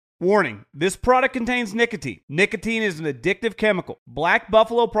Warning, this product contains nicotine. Nicotine is an addictive chemical. Black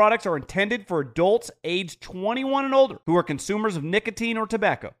Buffalo products are intended for adults aged 21 and older who are consumers of nicotine or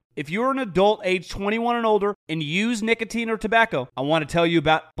tobacco. If you're an adult aged 21 and older and use nicotine or tobacco, I want to tell you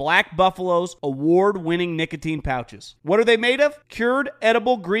about Black Buffalo's award-winning nicotine pouches. What are they made of? Cured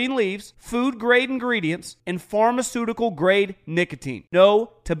edible green leaves, food-grade ingredients, and pharmaceutical-grade nicotine.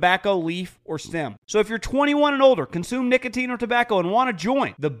 No tobacco leaf or stem. So if you're 21 and older, consume nicotine or tobacco, and want to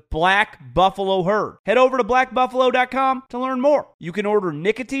join the Black Buffalo herd, head over to blackbuffalo.com to learn more. You can order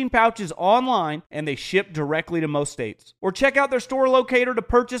nicotine pouches online, and they ship directly to most states. Or check out their store locator to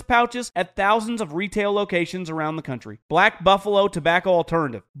purchase pouches at thousands of retail locations around the country. Black Buffalo Tobacco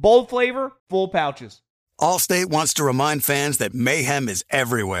Alternative. Bold flavor, full pouches. Allstate wants to remind fans that mayhem is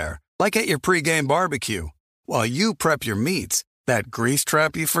everywhere, like at your pregame barbecue. While you prep your meats, that grease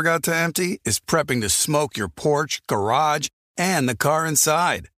trap you forgot to empty is prepping to smoke your porch, garage, and the car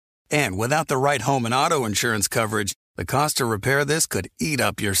inside. And without the right home and auto insurance coverage, the cost to repair this could eat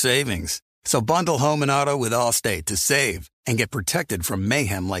up your savings. So bundle home and auto with Allstate to save and get protected from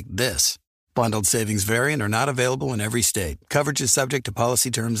mayhem like this. Bundled savings vary and are not available in every state. Coverage is subject to policy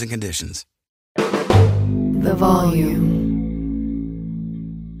terms and conditions. The Volume.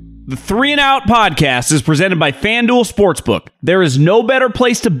 The 3 and Out podcast is presented by FanDuel Sportsbook. There is no better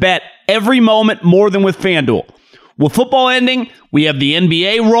place to bet every moment more than with FanDuel. With football ending, we have the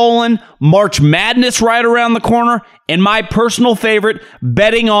NBA rolling, March Madness right around the corner, and my personal favorite,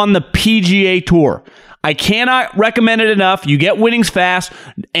 betting on the PGA Tour. I cannot recommend it enough. You get winnings fast,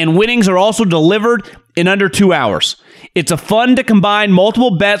 and winnings are also delivered in under 2 hours. It's a fun to combine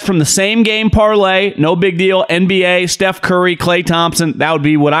multiple bets from the same game parlay. No big deal. NBA, Steph Curry, Klay Thompson. That would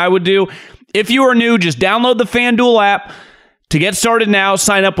be what I would do. If you are new, just download the FanDuel app. To get started now,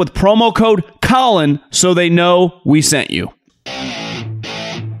 sign up with promo code Colin so they know we sent you.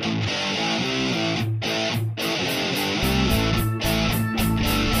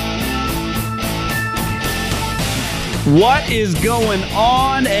 What is going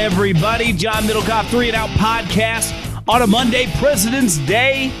on, everybody? John Middlecoff, 3 and Out podcast on a Monday, President's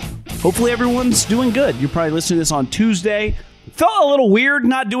Day. Hopefully everyone's doing good. You're probably listening to this on Tuesday. Felt a little weird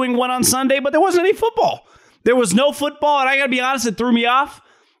not doing one on Sunday, but there wasn't any football. There was no football, and I got to be honest, it threw me off.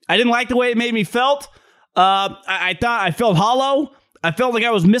 I didn't like the way it made me felt. I thought I felt hollow. I felt like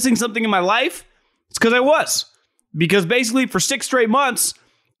I was missing something in my life. It's because I was. Because basically for 6 straight months,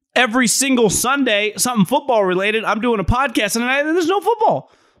 every single Sunday, something football related, I'm doing a podcast, and there's no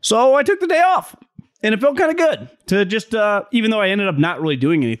football. So I took the day off, and it felt kind of good to just, even though I ended up not really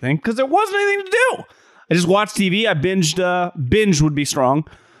doing anything, because there wasn't anything to do. I just watched TV. I binged would be strong.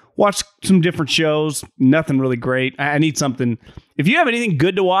 Watched some different shows. Nothing really great. I need something. If you have anything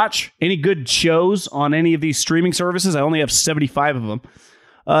good to watch, any good shows on any of these streaming services, I only have 75 of them.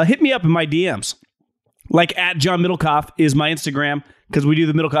 Hit me up in my DMs. Like at John Middlecoff is my Instagram because we do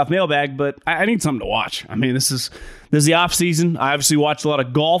the Middlecoff mailbag, but I need something to watch. I mean, this is the off season. I obviously watched a lot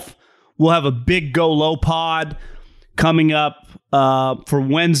of golf. We'll have a big Go Low pod coming up for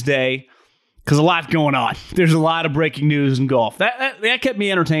Wednesday. Because a lot going on. There's a lot of breaking news in golf. That kept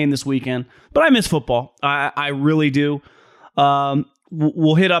me entertained this weekend. But I miss football. I really do.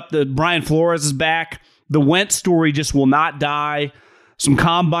 We'll hit up the Brian Flores is back. The Wentz story just will not die. Some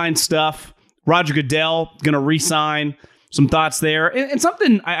combine stuff. Roger Goodell going to re-sign. Some thoughts there. And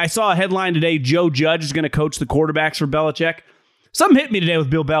something, I saw a headline today. Joe Judge is going to coach the quarterbacks for Belichick. Something hit me today with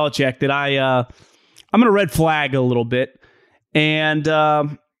Bill Belichick that I'm going to red flag a little bit. And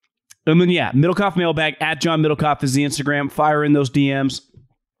then, Middlecoff mailbag at John Middlecoff is the Instagram. Fire in those DMs.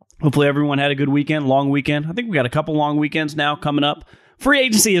 Hopefully everyone had a good weekend, long weekend. I think we got a couple long weekends now coming up. Free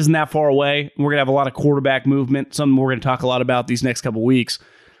agency isn't that far away. We're going to have a lot of quarterback movement, something we're going to talk a lot about these next couple weeks.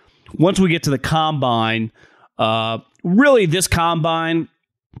 Once we get to the combine, really this combine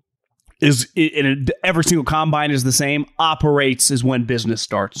every single combine is the same. Operates is when business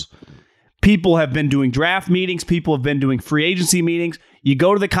starts. People have been doing draft meetings. People have been doing free agency meetings. You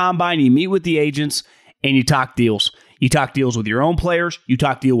go to the combine, you meet with the agents, and you talk deals. You talk deals with your own players. You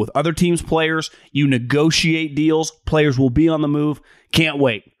talk deal with other teams' players. You negotiate deals. Players will be on the move. Can't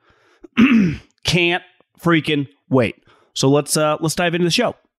wait. Can't freaking wait. So let's dive into the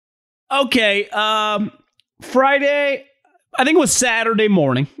show. Okay, Friday, I think it was Saturday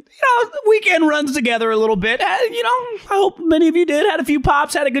morning. The weekend runs together a little bit. I hope many of you did. Had a few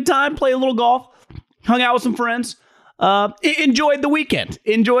pops, had a good time, played a little golf, hung out with some friends. Enjoyed the weekend.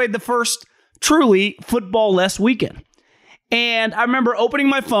 Enjoyed the first truly football-less weekend. And I remember opening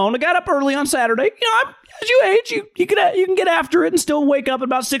my phone. I got up early on Saturday. As you age, you can get after it and still wake up at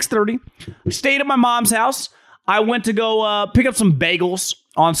about 6:30. Stayed at my mom's house. I went to go pick up some bagels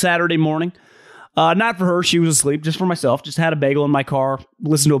on Saturday morning. Not for her. She was asleep. Just for myself. Just had a bagel in my car.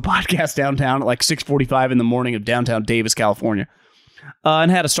 Listened to a podcast downtown at like 6:45 in the morning of downtown Davis, California.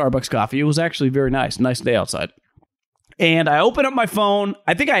 And had a Starbucks coffee. It was actually very nice. Nice day outside. And I open up my phone.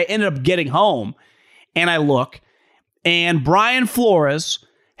 I think I ended up getting home. And I look. And Brian Flores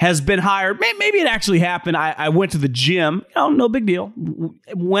has been hired. Maybe it actually happened. I went to the gym. No big deal.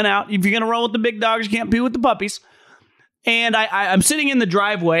 Went out. If you're going to roll with the big dogs, you can't be with the puppies. And I'm sitting in the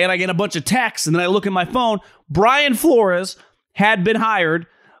driveway, and I get a bunch of texts. And then I look at my phone. Brian Flores had been hired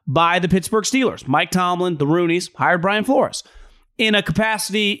by the Pittsburgh Steelers. Mike Tomlin, the Rooneys, hired Brian Flores in a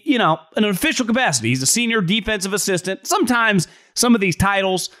capacity, an official capacity. He's a senior defensive assistant. Sometimes some of these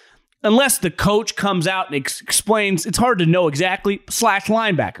titles, unless the coach comes out and explains, it's hard to know exactly, /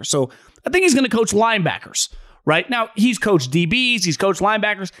 linebacker. So I think he's going to coach linebackers, right? Now, he's coached DBs, he's coached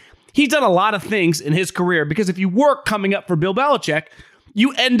linebackers. He's done a lot of things in his career because if you work coming up for Bill Belichick,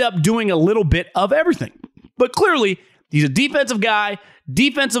 you end up doing a little bit of everything. But clearly, he's a defensive guy,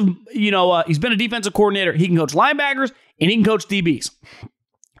 he's been a defensive coordinator. He can coach linebackers and he can coach DBs.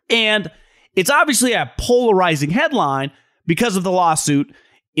 And it's obviously a polarizing headline because of the lawsuit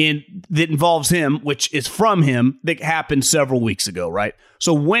that involves him, which is from him, that happened several weeks ago, right?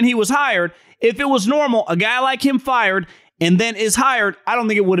 So when he was hired, if it was normal, a guy like him fired and then is hired, I don't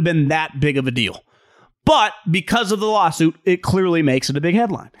think it would have been that big of a deal. But because of the lawsuit, it clearly makes it a big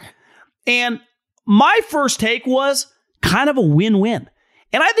headline. And my first take was kind of a win-win.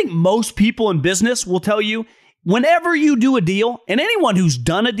 And I think most people in business will tell you, whenever you do a deal, and anyone who's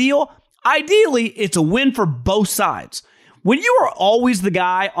done a deal, ideally, it's a win for both sides. When you are always the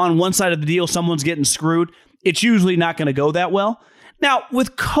guy on one side of the deal, someone's getting screwed, it's usually not going to go that well. Now,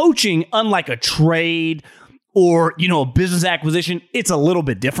 with coaching, unlike a trade or, a business acquisition, it's a little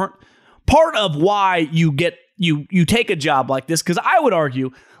bit different. Part of why you take a job like this, because I would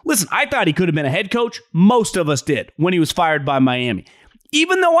argue, listen, I thought he could have been a head coach. Most of us did when he was fired by Miami.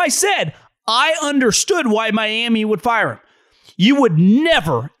 Even though I said I understood why Miami would fire him. You would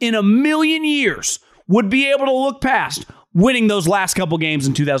never in a million years would be able to look past winning those last couple games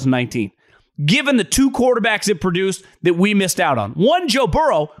in 2019, given the two quarterbacks it produced that we missed out on. One, Joe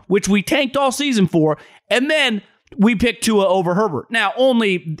Burrow, which we tanked all season for, and then we picked Tua over Herbert. Now,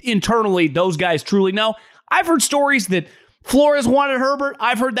 only internally those guys truly know. I've heard stories that Flores wanted Herbert.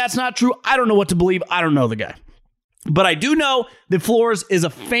 I've heard that's not true. I don't know what to believe. I don't know the guy. But I do know that Flores is a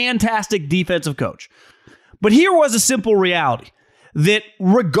fantastic defensive coach. But here was a simple reality, that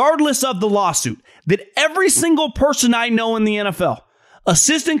regardless of the lawsuit, that every single person I know in the NFL,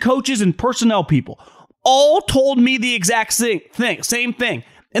 assistant coaches and personnel people, all told me the exact same thing.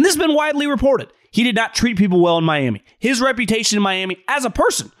 And this has been widely reported. He did not treat people well in Miami. His reputation in Miami as a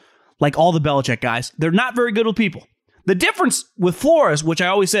person, like all the Belichick guys, they're not very good with people. The difference with Flores, which I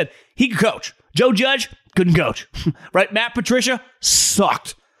always said, he could coach. Joe Judge couldn't coach, right? Matt Patricia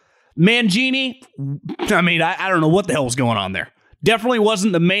sucked. Mangini, I don't know what the hell was going on there. Definitely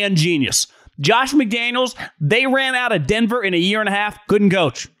wasn't the man genius. Josh McDaniels, they ran out of Denver in a year and a half, couldn't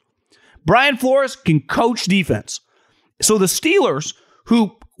coach. Brian Flores can coach defense. So the Steelers,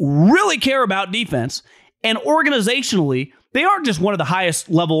 who really care about defense, and organizationally, they aren't just one of the highest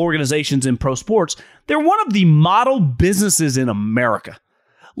level organizations in pro sports. They're one of the model businesses in America,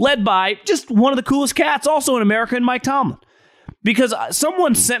 led by just one of the coolest cats also in America, and Mike Tomlin. Because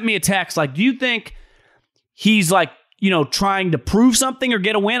someone sent me a text like, do you think he's trying to prove something or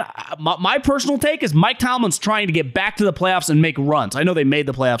get a win? My personal take is Mike Tomlin's trying to get back to the playoffs and make runs. I know they made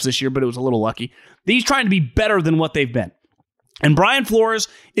the playoffs this year, but it was a little lucky. He's trying to be better than what they've been. And Brian Flores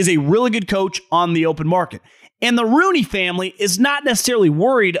is a really good coach on the open market. And the Rooney family is not necessarily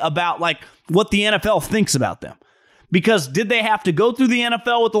worried about what the NFL thinks about them. Because did they have to go through the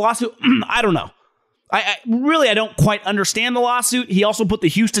NFL with the lawsuit? I don't know. I don't quite understand the lawsuit. He also put the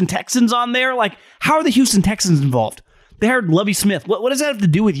Houston Texans on there. How are the Houston Texans involved? They hired Lovie Smith. What does that have to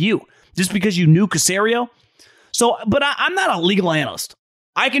do with you? Just because you knew Caserio? But I'm not a legal analyst.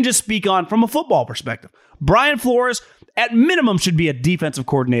 I can just speak on from a football perspective. Brian Flores, at minimum, should be a defensive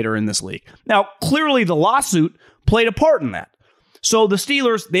coordinator in this league. Now, clearly the lawsuit played a part in that. So the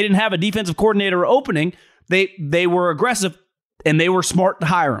Steelers, they didn't have a defensive coordinator opening. They were aggressive, and they were smart to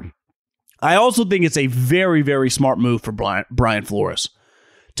hire him. I also think it's a very, very smart move for Brian Flores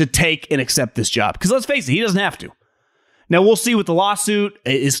to take and accept this job. Because let's face it, he doesn't have to. Now, we'll see with the lawsuit.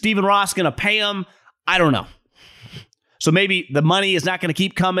 Is Stephen Ross going to pay him? I don't know. So maybe the money is not going to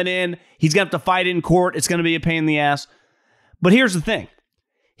keep coming in. He's going to have to fight in court. It's going to be a pain in the ass. But here's the thing.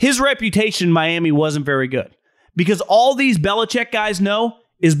 His reputation in Miami wasn't very good. Because all these Belichick guys know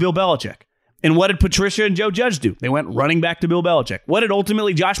is Bill Belichick. And what did Patricia and Joe Judge do? They went running back to Bill Belichick. What did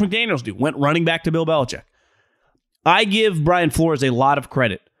ultimately Josh McDaniels do? Went running back to Bill Belichick. I give Brian Flores a lot of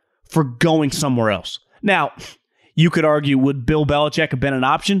credit for going somewhere else. Now, you could argue, would Bill Belichick have been an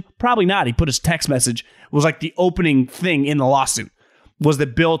option? Probably not. He put his text message. It was like the opening thing in the lawsuit was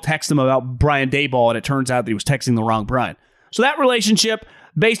that Bill texted him about Brian Daboll, and it turns out that he was texting the wrong Brian. So that relationship,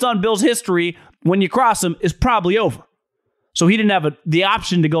 based on Bill's history, when you cross him, is probably over. So he didn't have the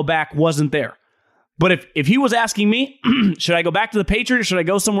option to go back, wasn't there. But if he was asking me, should I go back to the Patriots or should I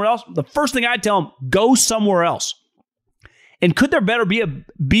go somewhere else? The first thing I'd tell him, go somewhere else. And could there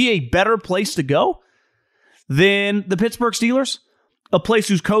be a better place to go than the Pittsburgh Steelers? A place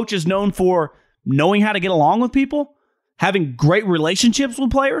whose coach is known for knowing how to get along with people, having great relationships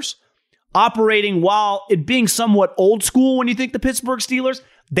with players, operating while it being somewhat old school when you think the Pittsburgh Steelers.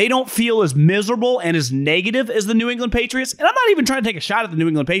 They don't feel as miserable and as negative as the New England Patriots. And I'm not even trying to take a shot at the New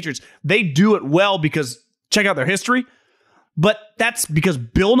England Patriots. They do it well because check out their history. But that's because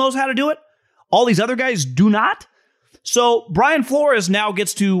Bill knows how to do it. All these other guys do not. So Brian Flores now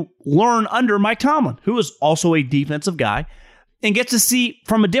gets to learn under Mike Tomlin, who is also a defensive guy, and gets to see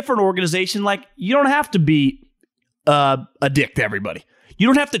from a different organization, like, you don't have to be a dick to everybody. You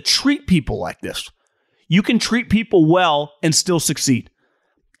don't have to treat people like this. You can treat people well and still succeed.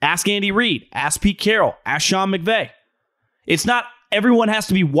 Ask Andy Reid. Ask Pete Carroll. Ask Sean McVay. It's not everyone has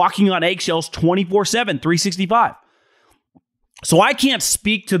to be walking on eggshells 24/7, 365. So I can't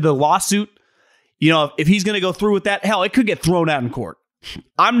speak to the lawsuit. If he's going to go through with that, hell, it could get thrown out in court.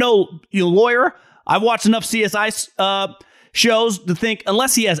 I'm no lawyer. I've watched enough CSI shows to think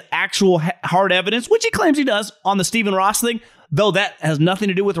unless he has actual hard evidence, which he claims he does on the Stephen Ross thing, though that has nothing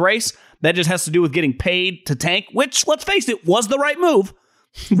to do with race. That just has to do with getting paid to tank, which, let's face it, was the right move.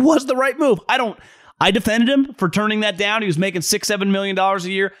 Was the right move. I defended him for turning that down. He was making $6-7 million a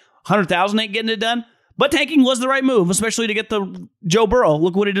year. 100,000 ain't getting it done. But tanking was the right move, especially to get the Joe Burrow.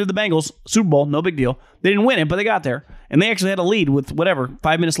 Look what he did to the Bengals. Super Bowl, no big deal. They didn't win it, but they got there. And they actually had a lead with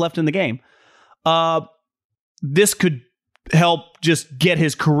 5 minutes left in the game. This could help just get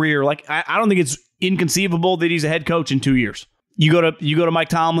his career. Like, I don't think it's inconceivable that he's a head coach in 2 years. You go to Mike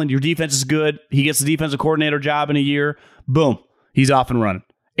Tomlin, your defense is good. He gets the defensive coordinator job in a year. Boom. He's off and running.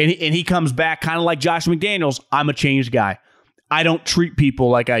 And he comes back kind of like Josh McDaniels. I'm a changed guy. I don't treat people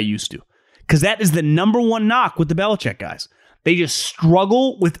like I used to. Because that is the number one knock with the Belichick guys. They just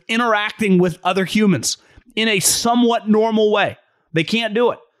struggle with interacting with other humans in a somewhat normal way. They can't do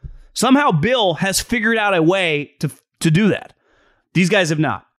it. Somehow Bill has figured out a way to do that. These guys have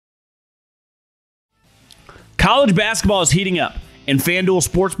not. College basketball is heating up, and FanDuel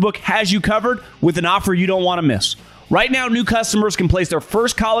Sportsbook has you covered with an offer you don't want to miss. Right now, new customers can place their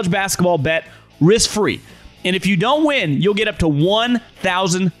first college basketball bet risk-free. And if you don't win, you'll get up to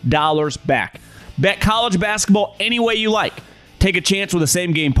 $1,000 back. Bet college basketball any way you like. Take a chance with a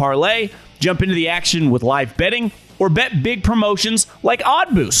same-game parlay, jump into the action with live betting, or bet big promotions like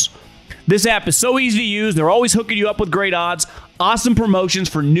Odd Boost. This app is so easy to use. They're always hooking you up with great odds, awesome promotions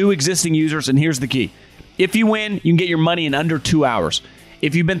for new existing users, and here's the key. If you win, you can get your money in under 2 hours.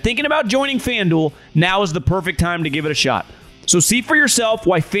 If you've been thinking about joining FanDuel, now is the perfect time to give it a shot. So see for yourself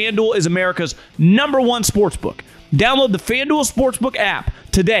why FanDuel is America's #1 sportsbook. Download the FanDuel Sportsbook app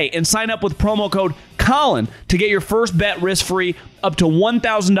today and sign up with promo code Colin to get your first bet risk-free up to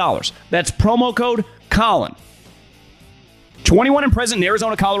 $1,000. That's promo code Colin. 21 and present in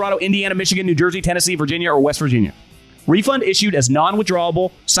Arizona, Colorado, Indiana, Michigan, New Jersey, Tennessee, Virginia, or West Virginia. Refund issued as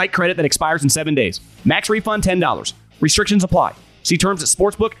non-withdrawable site credit that expires in 7 days. Max refund $10. Restrictions apply. See terms at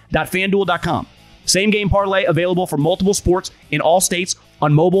sportsbook.fanduel.com. Same game parlay available for multiple sports in all states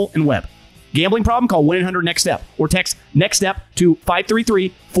on mobile and web. Gambling problem? Call 1-800-NEXT-STEP or text NEXT-STEP to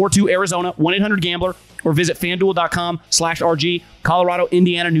 533-42-ARIZONA, 1-800-GAMBLER, or visit fanduel.com/RG, Colorado,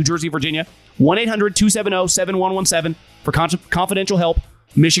 Indiana, New Jersey, Virginia, 1-800-270-7117 for confidential help.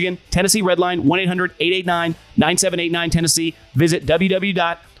 Michigan, Tennessee Redline, 1-800-889-9789 Tennessee. Visit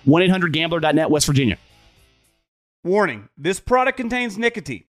www.1800gambler.net West Virginia. Warning, this product contains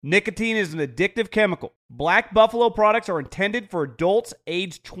nicotine. Nicotine is an addictive chemical. Black Buffalo products are intended for adults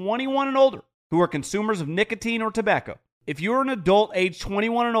aged 21 and older who are consumers of nicotine or tobacco. If you're an adult aged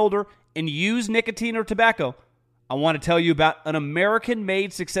 21 and older and use nicotine or tobacco, I want to tell you about an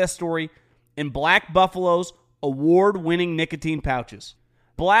American-made success story in Black Buffalo's award-winning nicotine pouches.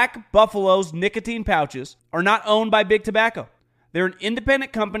 Black Buffalo's nicotine pouches are not owned by Big Tobacco. They're an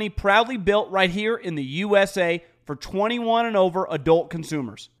independent company proudly built right here in the USA for 21 and over adult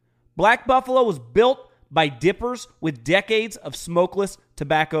consumers. Black Buffalo was built by dippers with decades of smokeless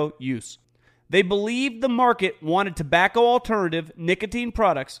tobacco use. They believed the market wanted tobacco alternative nicotine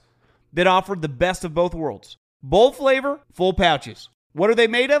products that offered the best of both worlds. Bold flavor, full pouches. What are they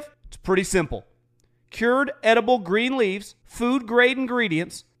made of? It's pretty simple. Cured edible green leaves, food-grade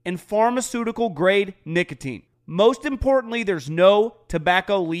ingredients, and pharmaceutical-grade nicotine. Most importantly, there's no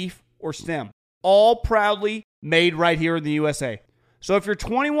tobacco leaf or stem. All proudly made right here in the USA. So if you're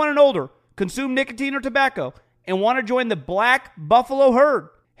 21 and older, consume nicotine or tobacco, and want to join the Black Buffalo herd,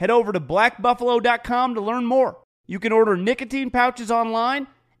 head over to blackbuffalo.com to learn more. You can order nicotine pouches online,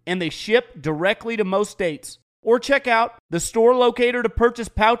 and they ship directly to most states. Or check out the store locator to purchase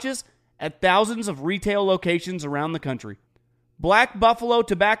pouches at thousands of retail locations around the country. Black Buffalo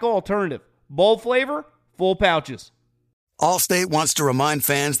Tobacco Alternative. Bold flavor, full pouches. Allstate wants to remind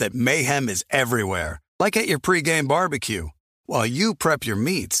fans that mayhem is everywhere, like at your pregame barbecue. While you prep your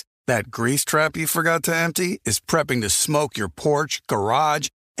meats, that grease trap you forgot to empty is prepping to smoke your porch, garage,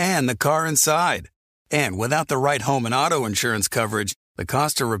 and the car inside. And without the right home and auto insurance coverage, the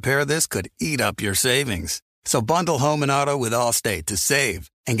cost to repair this could eat up your savings. So bundle home and auto with Allstate to save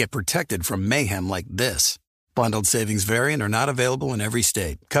and get protected from mayhem like this. Bundled savings vary and are not available in every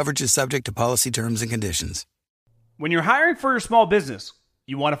state. Coverage is subject to policy terms and conditions. When you're hiring for your small business,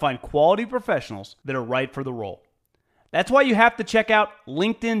 you want to find quality professionals that are right for the role. That's why you have to check out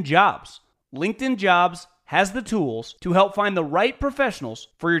LinkedIn Jobs. LinkedIn Jobs has the tools to help find the right professionals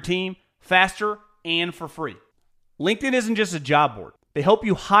for your team faster and for free. LinkedIn isn't just a job board. They help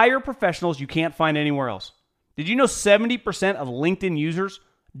you hire professionals you can't find anywhere else. Did you know 70% of LinkedIn users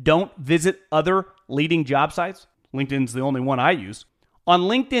don't visit other leading job sites? LinkedIn's the only one I use. On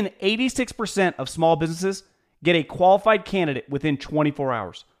LinkedIn, 86% of small businesses get a qualified candidate within 24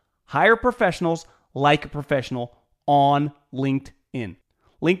 hours. Hire professionals like a professional on LinkedIn.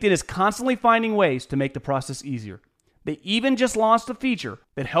 LinkedIn is constantly finding ways to make the process easier. They even just launched a feature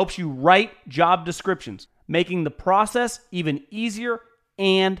that helps you write job descriptions, making the process even easier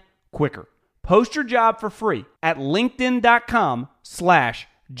and quicker. Post your job for free at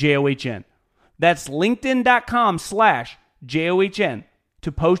linkedin.com/JOHN. That's linkedin.com/JOHN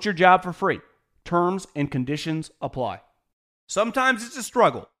to post your job for free. Terms and conditions apply. Sometimes it's a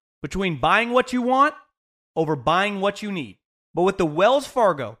struggle between buying what you want over buying what you need. But with the Wells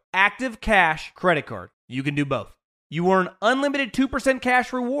Fargo Active Cash Credit Card, you can do both. You earn unlimited 2%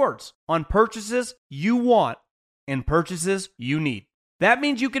 cash rewards on purchases you want and purchases you need. That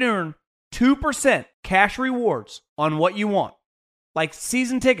means you can earn 2% cash rewards on what you want, like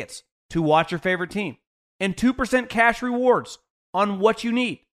season tickets to watch your favorite team, and 2% cash rewards on what you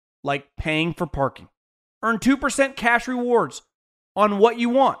need, like paying for parking. Earn 2% cash rewards on what you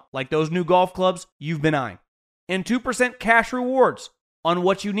want, like those new golf clubs you've been eyeing, and 2% cash rewards on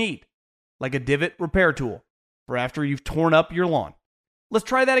what you need, like a divot repair tool for after you've torn up your lawn. Let's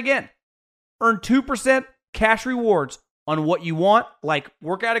try that again. Earn 2% cash rewards on what you want, like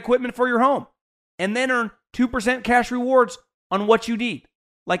workout equipment for your home, and then earn 2% cash rewards on what you need,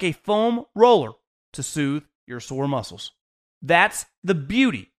 like a foam roller to soothe your sore muscles. That's the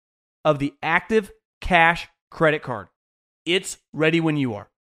beauty of the Active Cash Credit Card. It's ready when you are.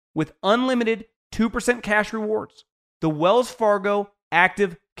 With unlimited 2% cash rewards, the Wells Fargo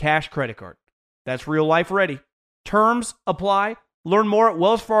Active Cash Credit Card. That's real life ready. Terms apply. Learn more at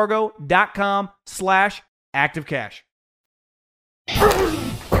wellsfargo.com/activecash.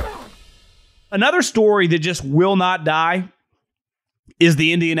 Another story that just will not die is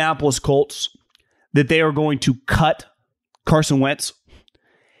the Indianapolis Colts, that they are going to cut Carson Wentz.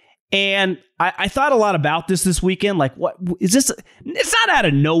 And I thought a lot about this weekend. Like, what is this? It's not out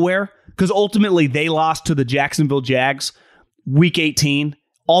of nowhere, because ultimately they lost to the Jacksonville Jags week 18.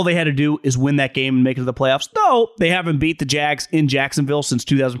 All they had to do is win that game and make it to the playoffs. Though they haven't beat the Jags in Jacksonville since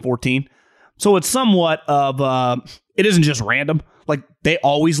 2014. So it's somewhat of, it isn't just random. Like, they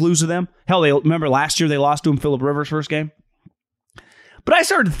always lose to them. Hell, they remember last year they lost to him, Phillip Rivers' first game. But I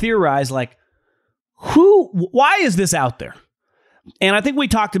started to theorize, like, why is this out there? And I think we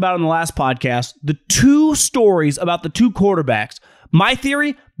talked about in the last podcast, the two stories about the two quarterbacks. My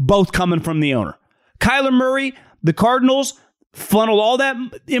theory, both coming from the owner. Kyler Murray, the Cardinals, funneled all that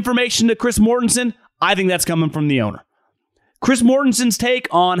information to Chris Mortensen. I think that's coming from the owner. Chris Mortensen's take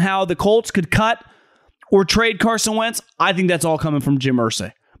on how the Colts could cut or trade Carson Wentz, I think that's all coming from Jim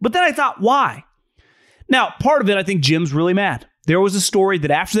Irsay. But then I thought, why? Now, part of it, I think Jim's really mad. There was a story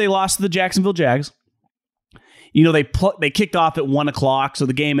that after they lost to the Jacksonville Jags, you know, they kicked off at 1 o'clock, so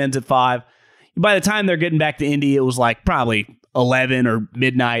the game ends at 5. By the time they're getting back to Indy, it was like probably 11 or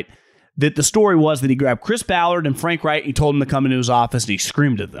midnight. That the story was that he grabbed Chris Ballard and Frank Wright. He told them to come into his office, and he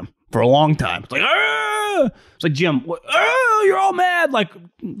screamed at them for a long time. It's like, Arr! It's like, Jim, you're all mad. Like,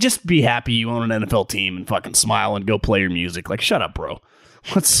 just be happy you own an NFL team and fucking smile and go play your music. Like, shut up, bro.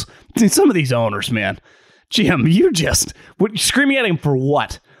 Some of these owners, man. Jim, you're screaming at him for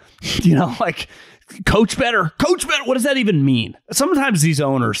what? Like, coach better. What does that even mean? Sometimes these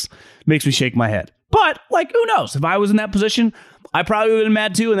owners makes me shake my head. But, like, who knows? If I was in that position, I probably would have been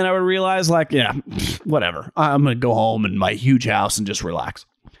mad too, and then I would realize, like, yeah, whatever. I'm going to go home in my huge house and just relax.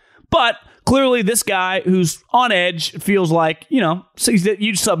 But clearly this guy who's on edge feels like, he's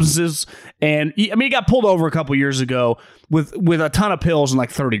huge substances, and he got pulled over a couple years ago with a ton of pills and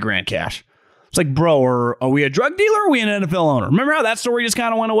like $30,000 cash. It's like, bro, are we a drug dealer or are we an NFL owner? Remember how that story just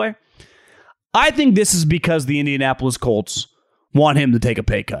kind of went away? I think this is because the Indianapolis Colts want him to take a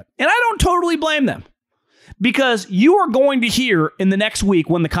pay cut. And I don't totally blame them. Because you are going to hear in the next week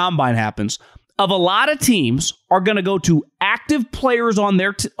when the combine happens of a lot of teams are going to go to active players on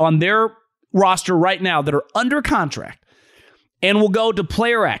their roster right now that are under contract and will go to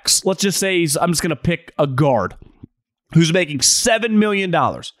player X. Let's just say I'm just going to pick a guard who's making $7 million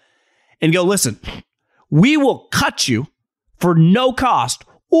and go, listen, we will cut you for no cost,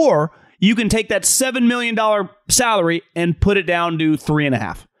 or you can take that $7 million salary and put it down to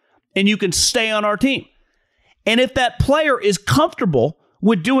 3.5, and you can stay on our team. And if that player is comfortable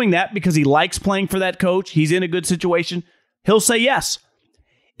with doing that because he likes playing for that coach, he's in a good situation, he'll say yes.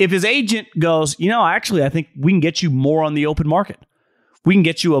 If his agent goes, actually, I think we can get you more on the open market. We can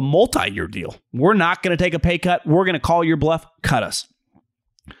get you a multi-year deal. We're not going to take a pay cut. We're going to call your bluff. Cut us.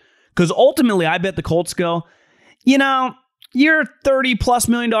 Because ultimately, I bet the Colts go, you're a $30+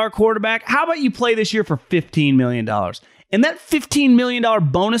 million quarterback. How about you play this year for $15 million? And that $15 million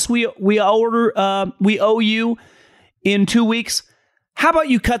bonus we owe you in 2 weeks, how about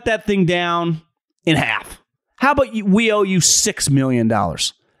you cut that thing down in half? How about we owe you $6 million?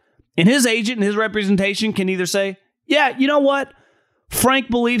 And his agent and his representation can either say, yeah, you know what? Frank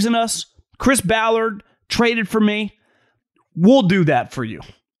believes in us. Chris Ballard traded for me. We'll do that for you.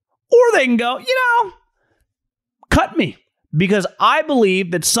 Or they can go, cut me. Because I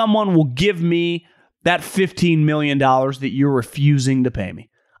believe that someone will give me that $15 million that you're refusing to pay me.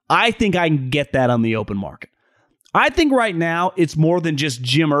 I think I can get that on the open market. I think right now it's more than just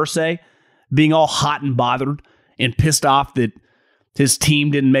Jim Irsay being all hot and bothered and pissed off that his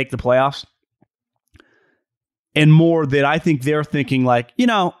team didn't make the playoffs. And more that I think they're thinking like, we're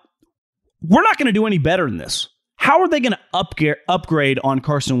not going to do any better than this. How are they going to upgrade on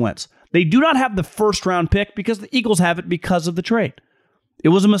Carson Wentz? They do not have the first round pick because the Eagles have it because of the trade. It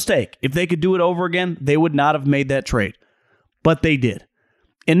was a mistake. If they could do it over again, they would not have made that trade. But they did.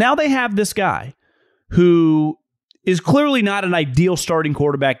 And now they have this guy who is clearly not an ideal starting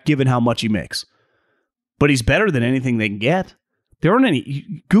quarterback given how much he makes. But he's better than anything they can get. There aren't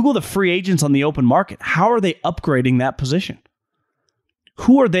any. Google the free agents on the open market. How are they upgrading that position?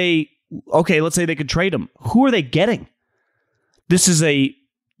 Who are they? Okay, let's say they could trade him. Who are they getting? This is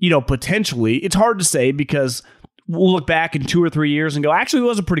potentially, it's hard to say because we'll look back in 2 or 3 years and go, actually, it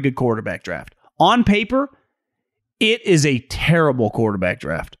was a pretty good quarterback draft. On paper, it is a terrible quarterback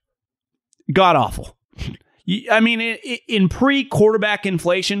draft. God awful. In pre-quarterback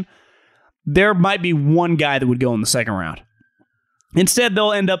inflation, there might be one guy that would go in the second round. Instead,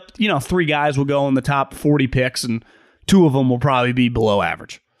 they'll end up, 3 guys will go in the top 40 picks, and 2 of them will probably be below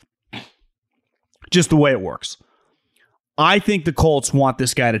average. Just the way it works. I think the Colts want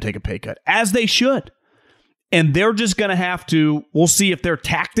this guy to take a pay cut, as they should. And they're just going to have to, we'll see if their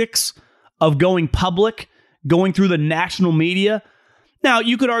tactics of going public, going through the national media. Now,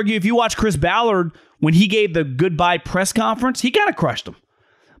 you could argue if you watch Chris Ballard, when he gave the goodbye press conference, he kind of crushed him.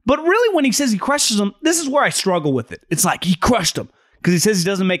 But really, when he says he crushes them, this is where I struggle with it. It's like he crushed them because he says he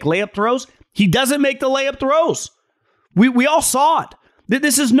doesn't make layup throws. He doesn't make the layup throws. We all saw it.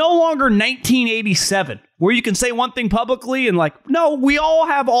 This is no longer 1987 where you can say one thing publicly and no, we all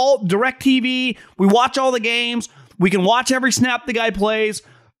have all DirecTV. We watch all the games. We can watch every snap the guy plays.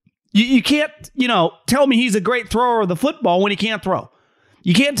 You can't, tell me he's a great thrower of the football when he can't throw.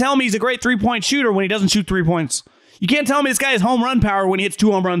 You can't tell me he's a great 3-point shooter when he doesn't shoot 3 points. You can't tell me this guy has home run power when he hits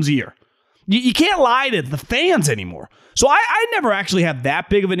 2 home runs a year. You can't lie to the fans anymore. So I never actually have that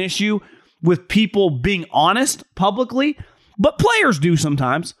big of an issue with people being honest publicly, but players do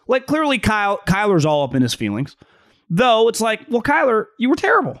sometimes. Like clearly Kyler's all up in his feelings. Though it's like, well, Kyler, you were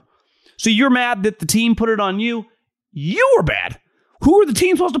terrible. So you're mad that the team put it on you. You were bad. Who are the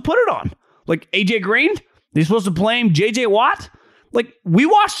team supposed to put it on? Like AJ Green? They supposed to blame JJ Watt? Like we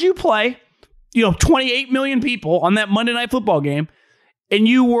watched you play, 28 million people on that Monday Night Football game, and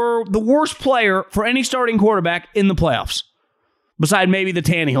you were the worst player for any starting quarterback in the playoffs, beside maybe the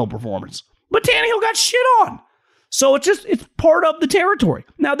Tannehill performance. But Tannehill got shit on. So it's part of the territory.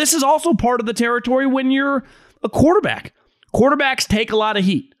 Now, this is also part of the territory when you're a quarterback. Quarterbacks take a lot of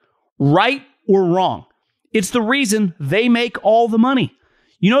heat, right or wrong. It's the reason they make all the money.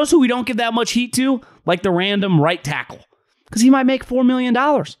 You notice who we don't give that much heat to? Like the random right tackle. Because he might make $4 million.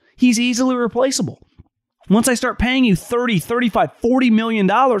 He's easily replaceable. Once I start paying you $30, $35, $40 million,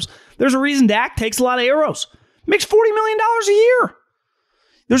 there's a reason Dak takes a lot of arrows. Makes $40 million a year.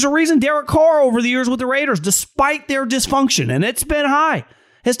 There's a reason Derek Carr over the years with the Raiders, despite their dysfunction, and it's been high,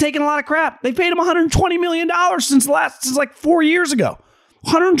 has taken a lot of crap. They paid him $120 million since like 4 years ago.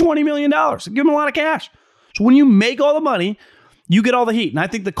 $120 million. Give him a lot of cash. So when you make all the money, you get all the heat. And I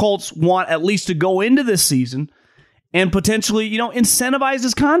think the Colts want at least to go into this season and potentially, incentivize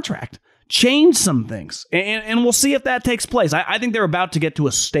his contract, change some things. And we'll see if that takes place. I think they're about to get to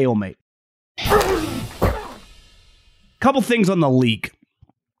a stalemate. Couple things on the league.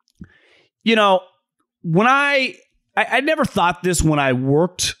 When I never thought this when I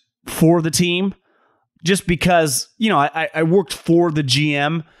worked for the team, just because, I worked for the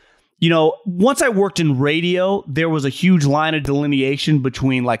GM. Once I worked in radio, there was a huge line of delineation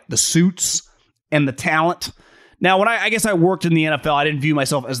between like the suits and the talent. Now, when I guess I worked in the NFL, I didn't view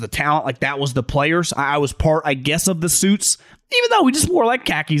myself as the talent. Like that was the players. I was part, I guess, of the suits, even though we just wore like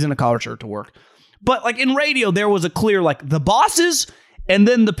khakis and a collar shirt to work. But like in radio, there was a clear like the bosses and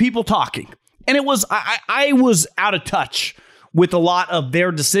then the people talking. And it was, I was out of touch with a lot of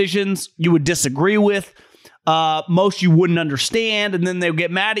their decisions you would disagree with. Most you wouldn't understand, and then they would get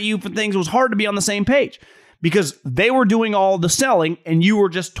mad at you for things. It was hard to be on the same page because they were doing all the selling and you were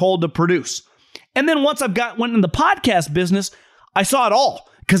just told to produce. And then once went in the podcast business, I saw it all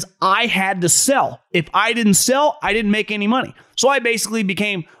because I had to sell. If I didn't sell, I didn't make any money. So I basically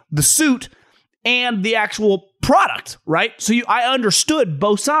became the suit and the actual product, right? So I understood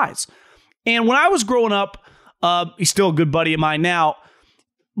both sides. And when I was growing up, he's still a good buddy of mine now.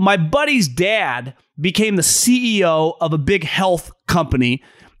 My buddy's dad became the CEO of a big health company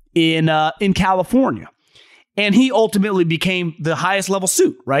in California. And he ultimately became the highest level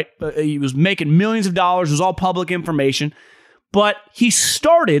suit, right? He was making millions of dollars. It was all public information. But he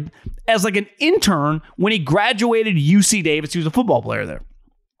started as like an intern when he graduated UC Davis. He was a football player there.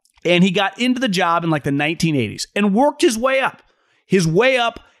 And he got into the job in like the 1980s and worked his way up.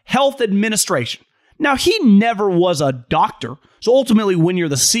 Health administration. Now, he never was a doctor. So ultimately, when you're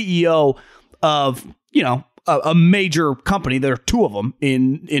the CEO of, a major company, there are two of them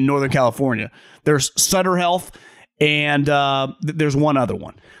in Northern California. There's Sutter Health and there's one other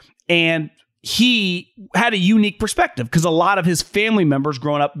one. And he had a unique perspective because a lot of his family members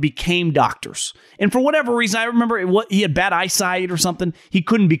growing up became doctors. And for whatever reason, I remember he had bad eyesight or something. He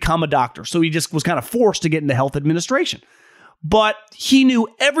couldn't become a doctor. So he just was kind of forced to get into health administration. But he knew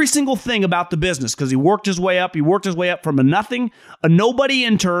every single thing about the business because he worked his way up. He worked his way up from a nobody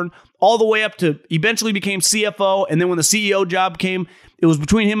intern, all the way up to eventually became CFO. And then when the CEO job came, it was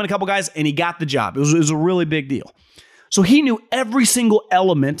between him and a couple guys, and he got the job. It was a really big deal. So he knew every single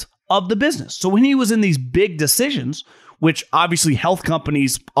element of the business. So when he was in these big decisions, which obviously health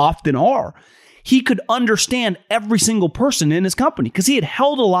companies often are, he could understand every single person in his company because he had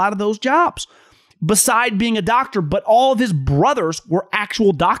held a lot of those jobs. Beside being a doctor, but all of his brothers were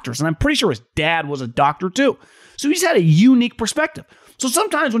actual doctors. And I'm pretty sure his dad was a doctor too. So he just had a unique perspective. So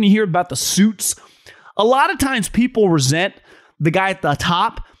sometimes when you hear about the suits, a lot of times people resent the guy at the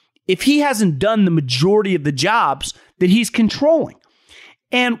top if he hasn't done the majority of the jobs that he's controlling.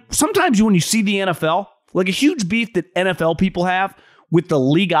 And sometimes when you see the NFL, like a huge beef that NFL people have with the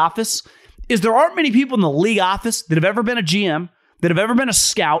league office is there aren't many people in the league office that have ever been a GM, that have ever been a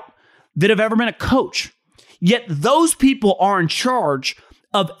scout, that have ever been a coach. Yet those people are in charge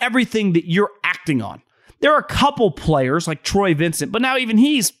of everything that you're acting on. There are a couple players like Troy Vincent, but now even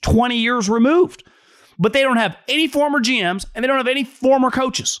he's 20 years removed. But they don't have any former GMs and they don't have any former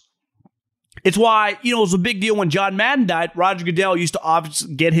coaches. It's why, it was a big deal when John Madden died. Roger Goodell used to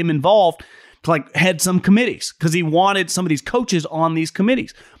obviously get him involved to like head some committees because he wanted some of these coaches on these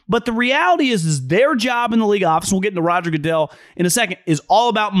committees. But the reality is their job in the league office, we'll get into Roger Goodell in a second, is all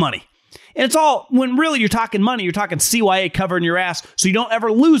about money. And it's all, when really you're talking money, you're talking CYA covering your ass so you don't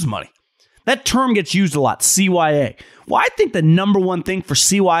ever lose money. That term gets used a lot, CYA. Well, I think the number one thing for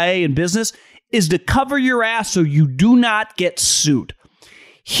CYA in business is to cover your ass so you do not get sued.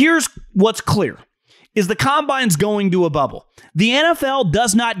 Here's what's clear, is the combine's going to a bubble. The NFL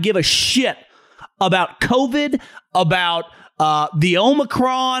does not give a shit about COVID, about the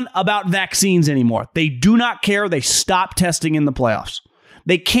Omicron, about vaccines anymore. They do not care. They stopped testing in the playoffs.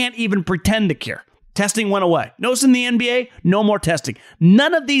 They can't even pretend to care. Testing went away. Notice in the NBA, no more testing.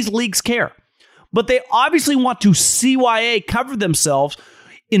 None of these leagues care. But they obviously want to CYA cover themselves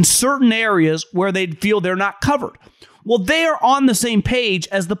in certain areas where they feel they're not covered. Well, they are on the same page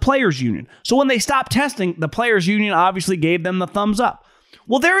as the players' union. So when they stopped testing, the players' union obviously gave them the thumbs up.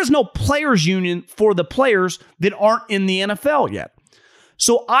 Well, there is no players' union for the players that aren't in the NFL yet.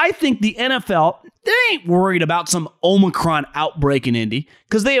 So I think the NFL, they ain't worried about some Omicron outbreak in Indy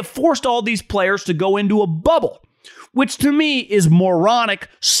because they have forced all these players to go into a bubble, which to me is moronic,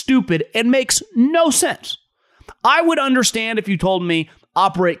 stupid, and makes no sense. I would understand if you told me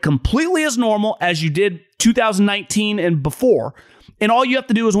operate completely as normal as you did 2019 and before, and all you have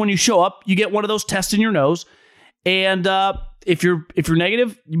to do is when you show up, you get one of those tests in your nose, and if you're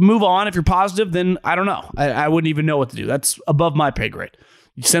negative, you move on. If you're positive, then I don't know. I wouldn't even know what to do. That's above my pay grade.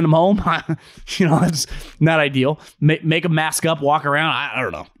 You send them home, that's not ideal. Make them mask up, walk around. I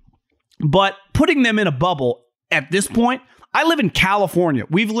don't know. But putting them in a bubble at this point, I live in California.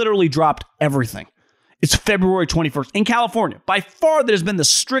 We've literally dropped everything. It's February 21st in California. By far, that has been the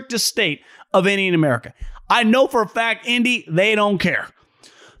strictest state of any in America. I know for a fact, Indy, they don't care.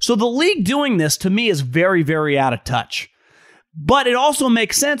 So the league doing this, to me, is very, very out of touch. But it also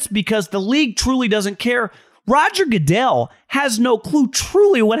makes sense because the league truly doesn't care. Roger Goodell has no clue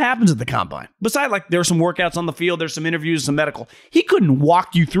truly what happens at the combine. Besides, there's some workouts on the field, there's some interviews, some medical. He couldn't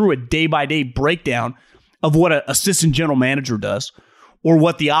walk you through a day-by-day breakdown of what an assistant general manager does or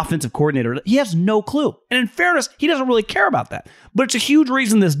what the offensive coordinator does. He has no clue. And in fairness, he doesn't really care about that. But it's a huge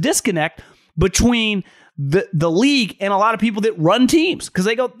reason this disconnect between the league and a lot of people that run teams because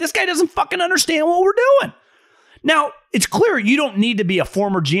they go, this guy doesn't fucking understand what we're doing. Now, it's clear you don't need to be a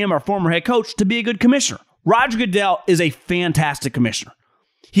former GM or former head coach to be a good commissioner. Roger Goodell is a fantastic commissioner.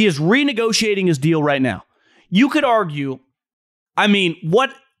 He is renegotiating his deal right now. You could argue,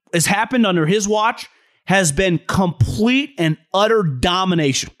 what has happened under his watch has been complete and utter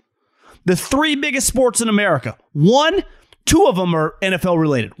domination. The three biggest sports in America, two of them are NFL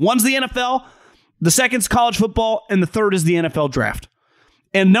related. One's the NFL, the second's college football, and the third is the NFL draft.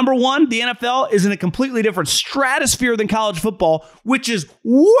 And number one, the NFL is in a completely different stratosphere than college football, which is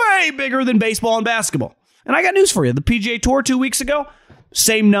way bigger than baseball and basketball. And I got news for you. The PGA Tour 2 weeks ago,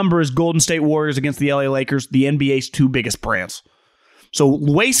 same number as Golden State Warriors against the LA Lakers, the NBA's two biggest brands. So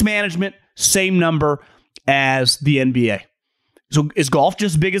Waste Management, same number as the NBA. So is golf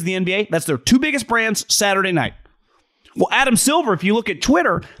just as big as the NBA? That's their two biggest brands Saturday night. Well, Adam Silver, if you look at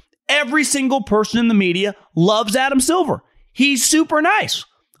Twitter, every single person in the media loves Adam Silver. He's super nice.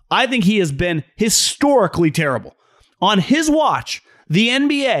 I think he has been historically terrible. On his watch, the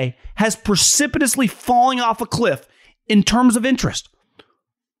NBA has precipitously falling off a cliff in terms of interest.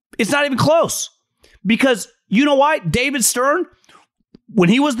 It's not even close. Because you know why? David Stern, when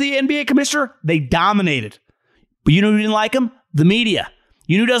he was the NBA commissioner, they dominated. But you know who didn't like him? The media.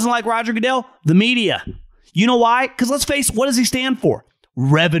 You know who doesn't like Roger Goodell? The media. You know why? Because let's face it, what does he stand for?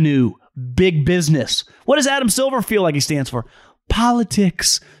 Revenue. Big business. What does Adam Silver feel like he stands for?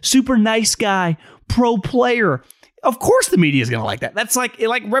 Politics. Super nice guy. Pro player. Of course the media is going to like that. That's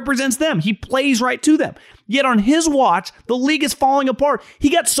it represents them. He plays right to them. Yet on his watch, the league is falling apart. He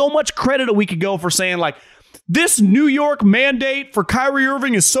got so much credit a week ago for saying this New York mandate for Kyrie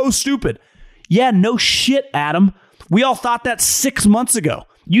Irving is so stupid. Yeah, no shit, Adam. We all thought that 6 months ago.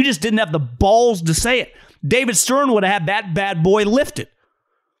 You just didn't have the balls to say it. David Stern would have had that bad boy lifted.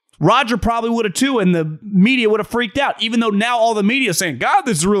 Roger probably would have too, and the media would have freaked out, even though now all the media is saying, God,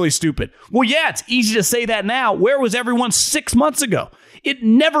 this is really stupid. Well, yeah, it's easy to say that now. Where was everyone 6 months ago? It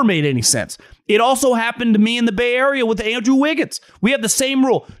never made any sense. It also happened to me in the Bay Area with Andrew Wiggins. We have the same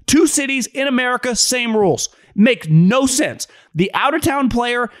rule. 2 cities in America, same rules. Make no sense. The out-of-town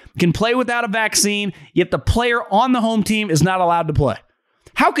player can play without a vaccine, yet the player on the home team is not allowed to play.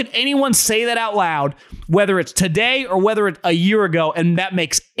 How could anyone say that out loud, whether it's today or whether it's a year ago, and that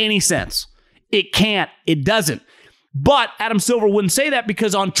makes any sense? It can't. It doesn't. But Adam Silver wouldn't say that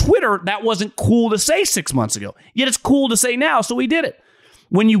because on Twitter, that wasn't cool to say 6 months ago. Yet it's cool to say now, so he did it.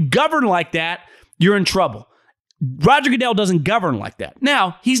 When you govern like that, you're in trouble. Roger Goodell doesn't govern like that.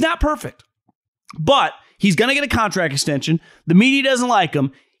 Now, he's not perfect, but he's going to get a contract extension. The media doesn't like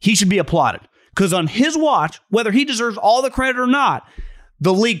him. He should be applauded because on his watch, whether he deserves all the credit or not,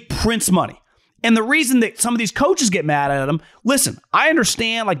 the league prints money. And the reason that some of these coaches get mad at him, listen, I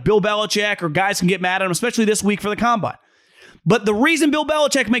understand Bill Belichick or guys can get mad at him, especially this week for the combine. But the reason Bill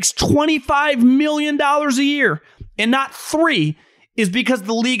Belichick makes $25 million a year and not $3 million is because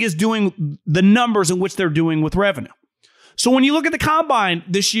the league is doing the numbers in which they're doing with revenue. So when you look at the combine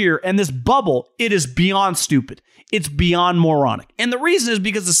this year and this bubble, it is beyond stupid. It's beyond moronic. And the reason is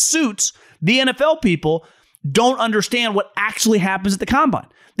because the suits, the NFL people, don't understand what actually happens at the combine.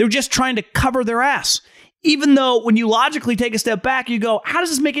 They're just trying to cover their ass. Even though when you logically take a step back, you go, how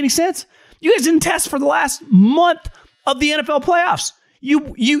does this make any sense? You guys didn't test for the last month of the NFL playoffs.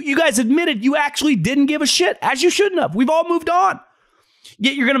 You guys admitted you actually didn't give a shit, as you shouldn't have. We've all moved on.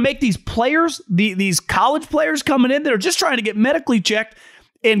 Yet you're going to make these players, these college players coming in that are just trying to get medically checked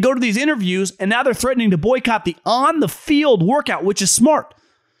and go to these interviews, and now they're threatening to boycott the on-the-field workout, which is smart,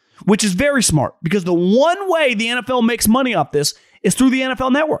 which is very smart, because the one way the NFL makes money off this is through the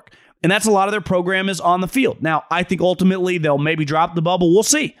NFL Network, and that's a lot of their program is on the field. Now, I think ultimately they'll maybe drop the bubble. We'll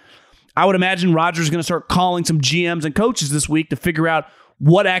see. I would imagine Rodgers is going to start calling some GMs and coaches this week to figure out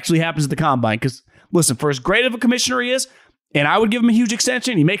what actually happens at the Combine, because, listen, for as great of a commissioner he is, and I would give him a huge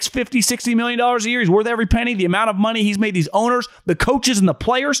extension. He makes $50, $60 million a year. He's worth every penny. The amount of money he's made these owners, the coaches, and the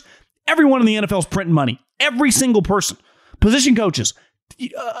players, everyone in the NFL is printing money. Every single person. Position coaches.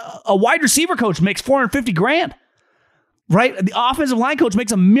 A wide receiver coach makes $450,000, right? The offensive line coach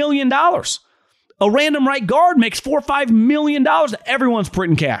makes $1 million. A random right guard makes $4 or $5 million. Everyone's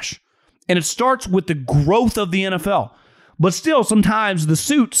printing cash. And it starts with the growth of the NFL. But still, sometimes the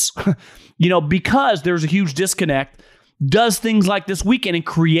suits, because there's a huge disconnect, does things like this weekend and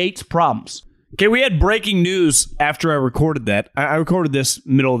creates problems. Okay, we had breaking news after I recorded that. I recorded this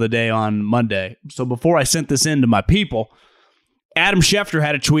middle of the day on Monday. So before I sent this in to my people, Adam Schefter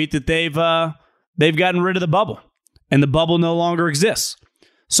had a tweet that they've gotten rid of the bubble, and the bubble no longer exists.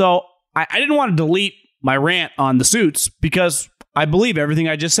 So I didn't want to delete my rant on the suits because I believe everything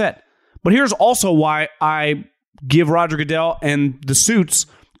I just said. But here's also why I give Roger Goodell and the suits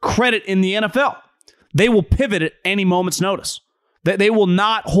credit in the NFL. They will pivot at any moment's notice. They will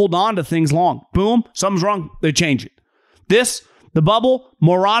not hold on to things long. Boom, something's wrong, they change it. The bubble,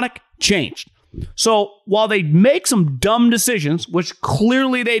 moronic, changed. So while they make some dumb decisions, which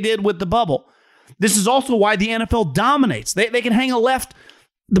clearly they did with the bubble, this is also why the NFL dominates. They can hang a left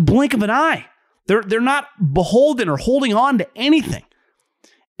the blink of an eye. They're not beholden or holding on to anything.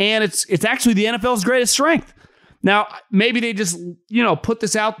 And it's actually the NFL's greatest strength. Now, maybe they just, put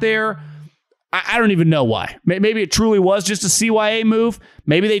this out there. I don't even know why. Maybe it truly was just a CYA move.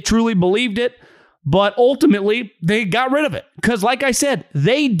 Maybe they truly believed it. But ultimately, they got rid of it. Because like I said,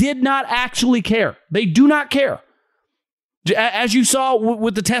 they did not actually care. They do not care. As you saw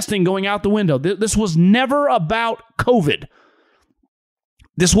with the testing going out the window, this was never about COVID.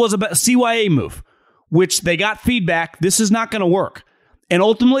 This was about a CYA move, which they got feedback. This is not going to work. And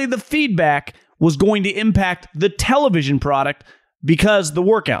ultimately, the feedback was going to impact the television product because the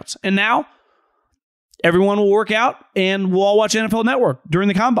workouts. And now, everyone will work out, and we'll all watch NFL Network during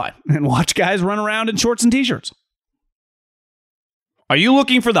the Combine and watch guys run around in shorts and T-shirts. Are you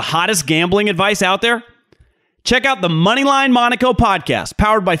looking for the hottest gambling advice out there? Check out the Moneyline Monaco podcast,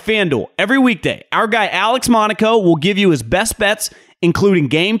 powered by FanDuel. Every weekday, our guy Alex Monaco will give you his best bets, including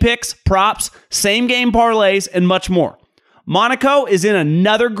game picks, props, same-game parlays, and much more. Monaco is in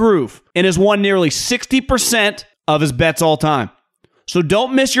another groove and has won nearly 60% of his bets all time. So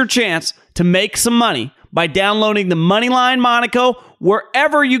don't miss your chance to make some money by downloading the Moneyline Monaco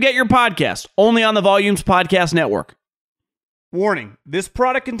wherever you get your podcast, only on the Volumes Podcast Network. Warning, this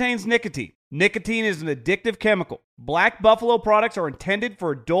product contains nicotine. Nicotine is an addictive chemical. Black Buffalo products are intended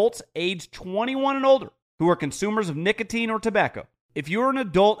for adults aged 21 and older who are consumers of nicotine or tobacco. If you're an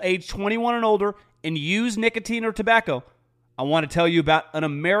adult aged 21 and older and use nicotine or tobacco, I want to tell you about an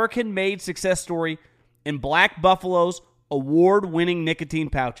American-made success story in Black Buffalo's award-winning nicotine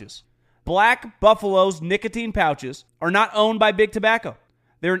pouches. Black Buffalo's nicotine pouches are not owned by Big Tobacco.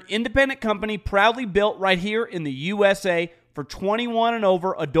 They're an independent company proudly built right here in the USA for 21 and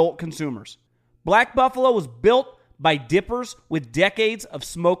over adult consumers. Black Buffalo was built by dippers with decades of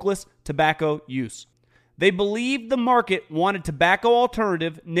smokeless tobacco use. They believed the market wanted tobacco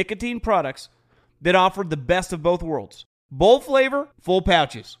alternative nicotine products that offered the best of both worlds. Bold flavor, full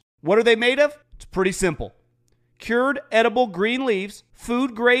pouches. What are they made of? It's pretty simple. Cured edible green leaves,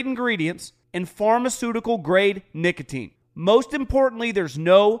 food-grade ingredients, and pharmaceutical-grade nicotine. Most importantly, there's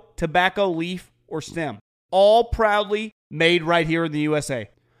no tobacco leaf or stem. All proudly made right here in the USA.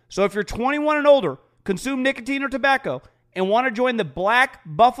 So if you're 21 and older, consume nicotine or tobacco, and want to join the Black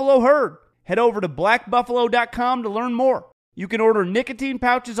Buffalo herd, head over to blackbuffalo.com to learn more. You can order nicotine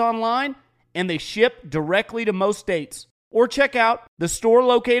pouches online, and they ship directly to most states. Or check out the store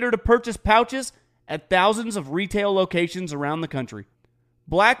locator to purchase pouches at thousands of retail locations around the country.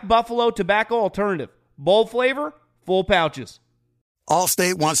 Black Buffalo Tobacco Alternative. Bold flavor, full pouches.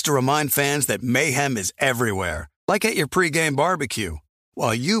 Allstate wants to remind fans that mayhem is everywhere, like at your pregame barbecue.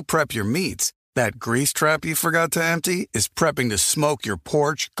 While you prep your meats, that grease trap you forgot to empty is prepping to smoke your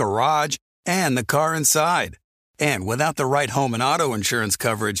porch, garage, and the car inside. And without the right home and auto insurance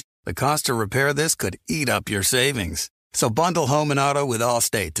coverage, the cost to repair this could eat up your savings. So bundle home and auto with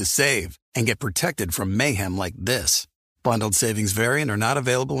Allstate to save and get protected from mayhem like this. Bundled savings vary and are not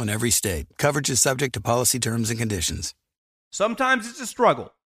available in every state. Coverage is subject to policy terms and conditions. Sometimes it's a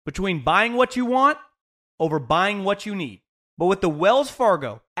struggle between buying what you want over buying what you need. But with the Wells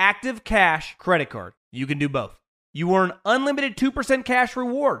Fargo Active Cash credit card, you can do both. You earn unlimited 2% cash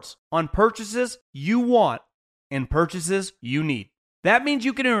rewards on purchases you want and purchases you need. That means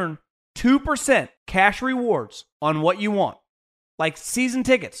you can earn 2% cash rewards on what you want, like season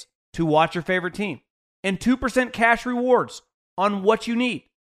tickets to watch your favorite team, and 2% cash rewards on what you need,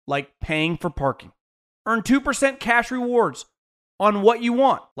 like paying for parking. Earn 2% cash rewards on what you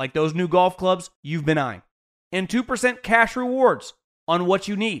want, like those new golf clubs you've been eyeing, and 2% cash rewards on what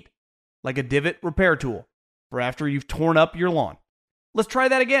you need, like a divot repair tool for after you've torn up your lawn. Let's try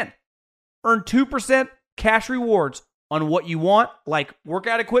that again. Earn 2% cash rewards on what you want, like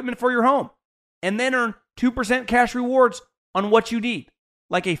workout equipment for your home, and then earn 2% cash rewards on what you need,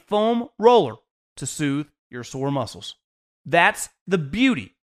 like a foam roller to soothe your sore muscles. That's the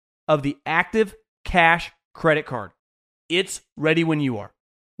beauty of the Active Cash credit card. It's ready when you are.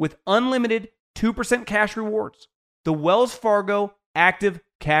 With unlimited 2% cash rewards, the Wells Fargo Active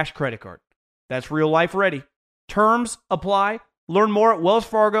Cash credit card. That's real life ready. Terms apply. Learn more at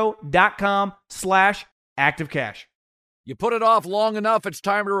wellsfargo.com/activecash. You put it off long enough, it's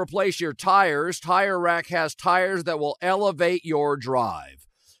time to replace your tires. Tire Rack has tires that will elevate your drive.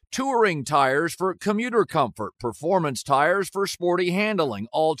 Touring tires for commuter comfort, performance tires for sporty handling,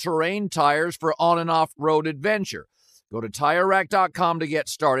 all-terrain tires for on- and off-road adventure. Go to TireRack.com to get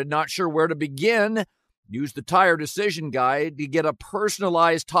started. Not sure where to begin? Use the Tire Decision Guide to get a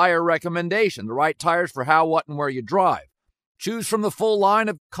personalized tire recommendation, the right tires for how, what, and where you drive. Choose from the full line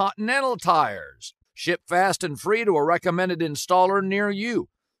of Continental tires. Ship fast and free to a recommended installer near you.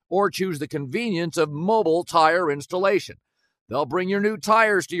 Or choose the convenience of mobile tire installation. They'll bring your new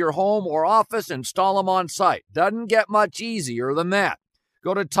tires to your home or office and install them on site. Doesn't get much easier than that.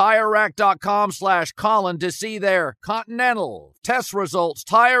 Go to TireRack.com/Colin to see their Continental test results,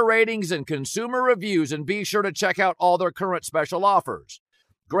 tire ratings, and consumer reviews, and be sure to check out all their current special offers.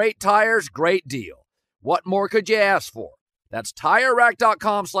 Great tires, great deal. What more could you ask for? That's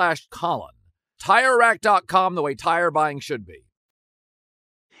TireRack.com/Colin. TireRack.com, the way tire buying should be.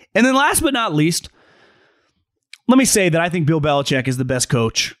 And then last but not least, let me say that I think Bill Belichick is the best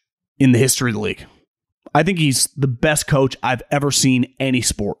coach in the history of the league. I think he's the best coach I've ever seen any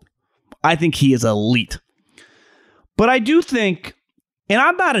sport. I think he is elite. But I do think, and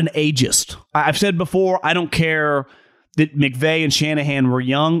I'm not an ageist. I've said before, I don't care that McVay and Shanahan were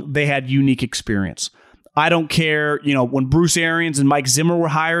young. They had unique experience. I don't care, when Bruce Arians and Mike Zimmer were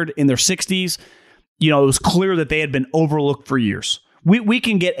hired in their 60s, it was clear that they had been overlooked for years. We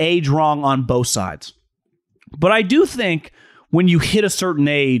can get age wrong on both sides. But I do think when you hit a certain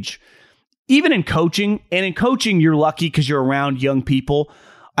age, even in coaching, and in coaching, you're lucky because you're around young people.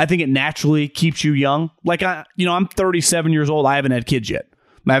 I think it naturally keeps you young. Like, I'm 37 years old. I haven't had kids yet.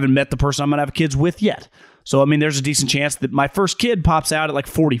 I haven't met the person I'm going to have kids with yet. So, there's a decent chance that my first kid pops out at like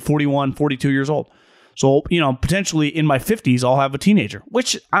 40, 41, 42 years old. So, potentially in my 50s, I'll have a teenager,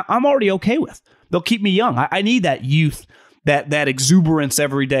 which I'm already okay with. They'll keep me young. I need that youth, that exuberance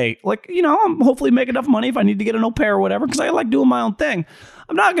every day. Like, I'm hopefully make enough money if I need to get an au pair or whatever, because I like doing my own thing.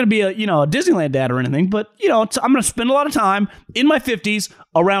 I'm not going to be a Disneyland dad or anything, but, I'm going to spend a lot of time in my 50s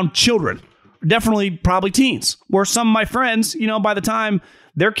around children. Definitely probably teens, where some of my friends, by the time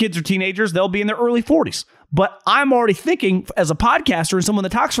their kids are teenagers, they'll be in their early 40s. But I'm already thinking, as a podcaster and someone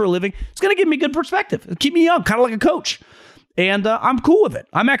that talks for a living, it's going to give me good perspective. It'll keep me young, kind of like a coach. And I'm cool with it.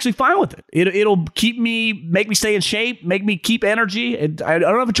 I'm actually fine with it. It'll make me stay in shape, make me keep energy. I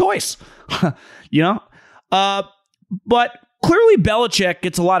don't have a choice, But clearly Belichick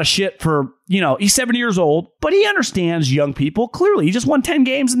gets a lot of shit for, he's 70 years old, but he understands young people. Clearly, he just won 10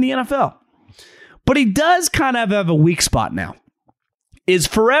 games in the NFL. But he does kind of have a weak spot now. Is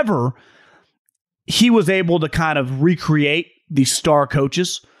forever, he was able to kind of recreate these star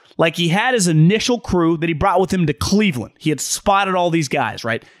coaches. Like, he had his initial crew that he brought with him to Cleveland. He had spotted all these guys,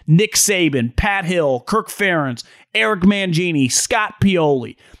 right? Nick Saban, Pat Hill, Kirk Ferentz, Eric Mangini, Scott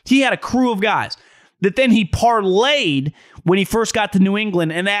Pioli. He had a crew of guys that then he parlayed when he first got to New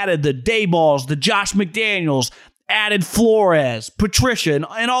England and added the Dayballs, the Josh McDaniels, added Flores, Patricia,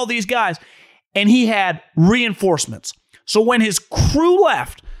 and all these guys. And he had reinforcements. So when his crew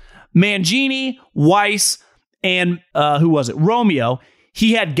left, Mangini, Weiss, and Romeo,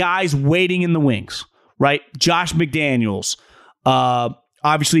 he had guys waiting in the wings, right? Josh McDaniels.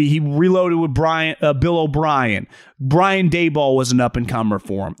 Obviously, he reloaded with Bill O'Brien. Brian Daboll was an up-and-comer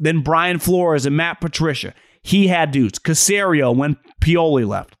for him. Then Brian Flores and Matt Patricia. He had dudes. Caserio when Pioli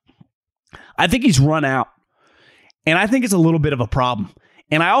left. I think he's run out. And I think it's a little bit of a problem.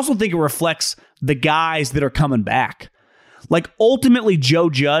 And I also think it reflects the guys that are coming back. Like, ultimately, Joe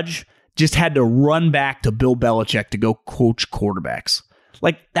Judge just had to run back to Bill Belichick to go coach quarterbacks.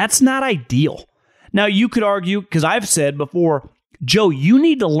 Like, that's not ideal. Now, you could argue, because I've said before, Joe, you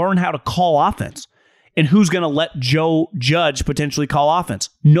need to learn how to call offense. And who's going to let Joe Judge potentially call offense?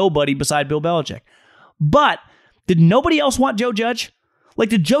 Nobody beside Bill Belichick. But did nobody else want Joe Judge? Like,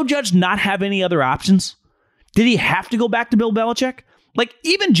 did Joe Judge not have any other options? Did he have to go back to Bill Belichick? Like,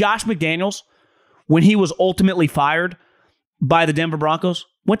 even Josh McDaniels, when he was ultimately fired by the Denver Broncos,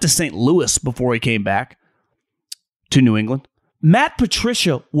 went to St. Louis before he came back to New England. Matt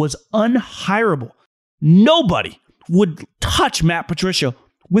Patricia was unhireable. Nobody would touch Matt Patricia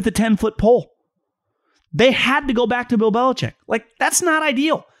with a 10-foot pole. They had to go back to Bill Belichick. Like, that's not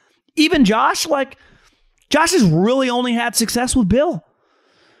ideal. Even Josh, Josh has really only had success with Bill.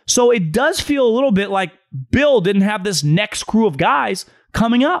 So it does feel a little bit like Bill didn't have this next crew of guys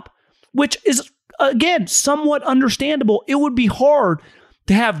coming up, which is, again, somewhat understandable. It would be hard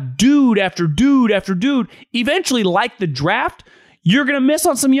to have dude after dude after dude. Eventually, like the draft, you're going to miss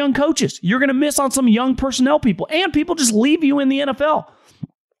on some young coaches. You're going to miss on some young personnel people. And people just leave you in the NFL.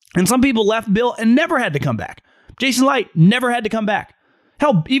 And some people left Bill and never had to come back. Jason Light never had to come back.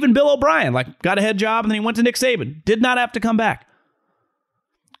 Hell, even Bill O'Brien, got a head job and then he went to Nick Saban. Did not have to come back.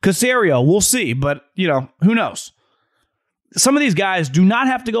 Caserio, we'll see, but, who knows? Some of these guys do not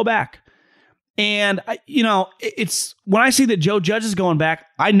have to go back. And, it's when I see that Joe Judge is going back,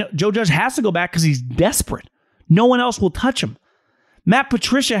 I know Joe Judge has to go back because he's desperate. No one else will touch him. Matt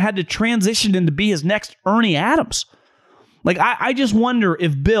Patricia had to transition into be his next Ernie Adams. I just wonder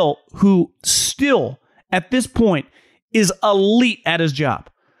if Bill, who still, at this point, is elite at his job,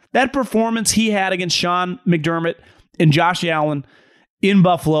 that performance he had against Sean McDermott and Josh Allen in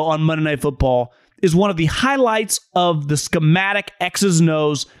Buffalo on Monday Night Football is one of the highlights of the schematic X's and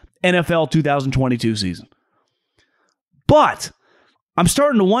O's NFL 2022 season. But I'm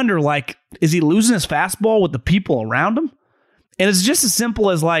starting to wonder, is he losing his fastball with the people around him? And it's just as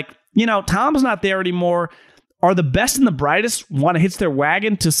simple as Tom's not there anymore. Are the best and the brightest want to hitch their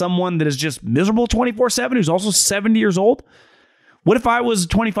wagon to someone that is just miserable 24/7, who's also 70 years old? What if I was a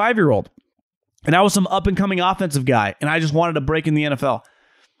 25-year-old and I was some up-and-coming offensive guy and I just wanted to break in the NFL?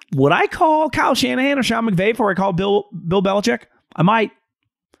 Would I call Kyle Shanahan or Sean McVay before I call Bill Belichick? I might.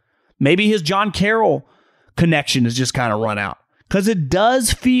 Maybe his John Carroll connection has just kind of run out. Because it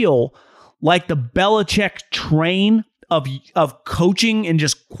does feel like the Belichick train of coaching and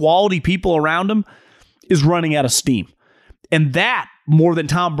just quality people around him is running out of steam. And that, more than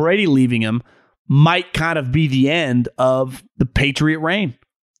Tom Brady leaving him, might kind of be the end of the Patriot reign.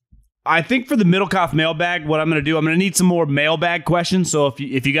 I think for the Middlecoff mailbag, what I'm going to do, I'm going to need some more mailbag questions. So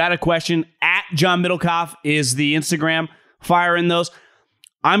if you got a question, at John Middlecoff is the Instagram. Fire in those.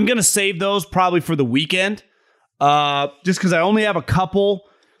 I'm going to save those probably for the weekend, just because I only have a couple,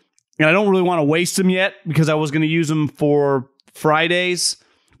 and I don't really want to waste them yet because I was going to use them for Fridays,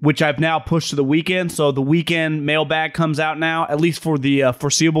 which I've now pushed to the weekend. So the weekend mailbag comes out now, at least for the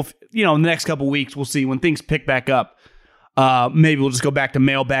foreseeable, in the next couple weeks. We'll see when things pick back up. Maybe we'll just go back to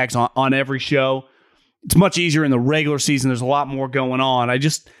mailbags on every show. It's much easier in the regular season. There's a lot more going on. I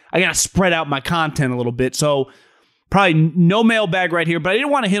got to spread out my content a little bit. So probably no mailbag right here, but I did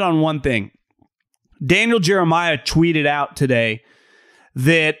want to hit on one thing. Daniel Jeremiah tweeted out today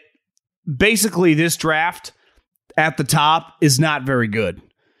that basically this draft at the top is not very good,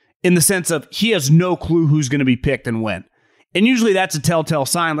 in the sense of he has no clue who's going to be picked and when. And usually that's a telltale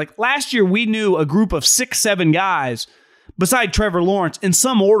sign. Like last year, we knew a group of 6-7 guys beside Trevor Lawrence in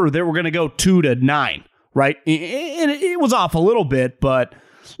some order that were going to go 2 to 9, right? And it was off a little bit, but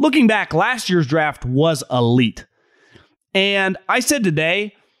looking back, last year's draft was elite. And I said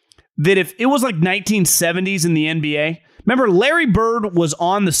today that if it was like 1970s in the NBA, remember Larry Bird was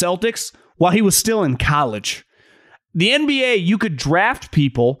on the Celtics while he was still in college. The NBA, you could draft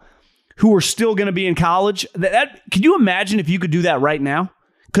people who were still going to be in college. Can you imagine if you could do that right now?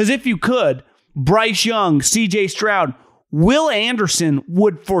 Because if you could, Bryce Young, CJ Stroud, Will Anderson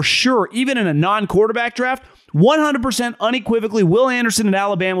would for sure, even in a non-quarterback draft, 100% unequivocally, Will Anderson at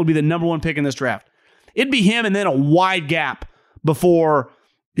Alabama would be the number one pick in this draft. It'd be him and then a wide gap before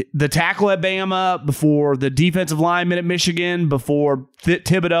the tackle at Bama, before the defensive lineman at Michigan, before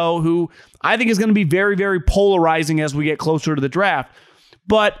Thibodeau, who I think is going to be very, very polarizing as we get closer to the draft.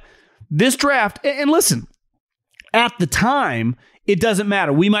 But this draft, and listen, at the time, it doesn't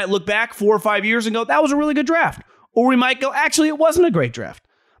matter. We might look back 4 or 5 years and go, that was a really good draft. Or we might go, actually, it wasn't a great draft.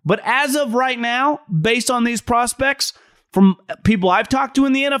 But as of right now, based on these prospects, from people I've talked to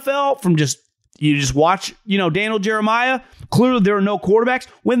in the NFL, from just You just watch, Daniel Jeremiah. Clearly, there are no quarterbacks.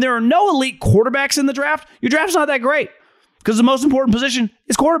 When there are no elite quarterbacks in the draft, your draft's not that great because the most important position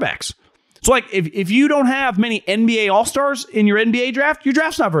is quarterbacks. So, like, if you don't have many NBA All-Stars in your NBA draft, your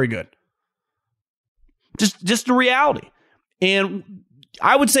draft's not very good. Just the reality. And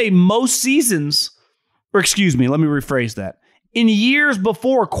I would say most seasons, or excuse me, let me rephrase that. In years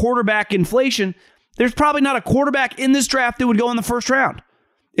before quarterback inflation, there's probably not a quarterback in this draft that would go in the first round.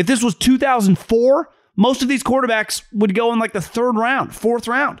 If this was 2004, most of these quarterbacks would go in like the third round, fourth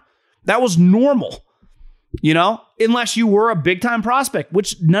round. That was normal, unless you were a big-time prospect,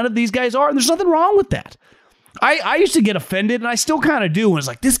 which none of these guys are. And there's nothing wrong with that. I used to get offended, and I still kind of do. And it's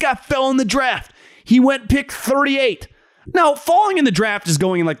like, this guy fell in the draft. He went pick 38. Now, falling in the draft is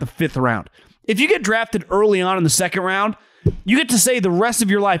going in like the fifth round. If you get drafted early on in the second round, you get to say the rest of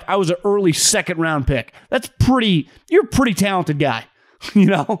your life, I was an early second round pick. You're a pretty talented guy.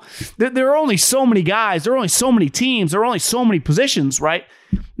 There are only so many guys. There are only so many teams. There are only so many positions, right?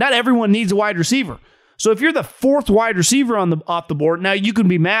 Not everyone needs a wide receiver. So if you're the fourth wide receiver off the board, now you can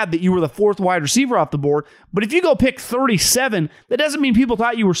be mad that you were the fourth wide receiver off the board. But if you go pick 37, that doesn't mean people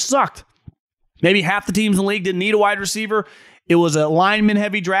thought you were sucked. Maybe half the teams in the league didn't need a wide receiver. It was a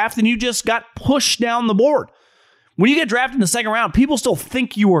lineman-heavy draft, and you just got pushed down the board. When you get drafted in the second round, people still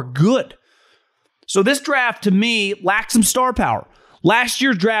think you are good. So this draft, to me, lacks some star power. Last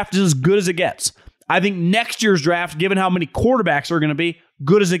year's draft is as good as it gets. I think next year's draft, given how many quarterbacks are going to be,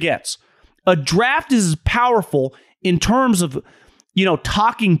 good as it gets. A draft is as powerful in terms of,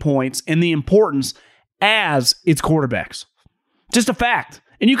 talking points and the importance as its quarterbacks. Just a fact.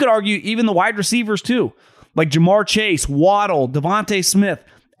 And you could argue even the wide receivers too, like Jamar Chase, Waddle, Devontae Smith,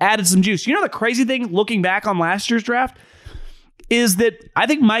 added some juice. The crazy thing looking back on last year's draft is that I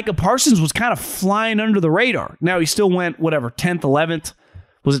think Micah Parsons was kind of flying under the radar. Now he still went, 10th, 11th.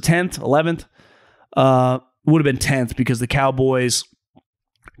 Was it 10th, 11th? Would have been 10th because the Cowboys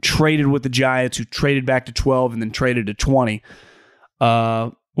traded with the Giants, who traded back to 12 and then traded to 20.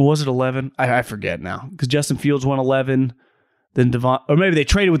 Was it 11? I forget now because Justin Fields went 11. Then or maybe they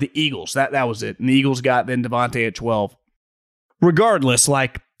traded with the Eagles. That was it. And the Eagles got then Devontae at 12. Regardless,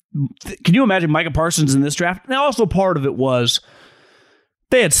 can you imagine Micah Parsons in this draft? Now, also part of it was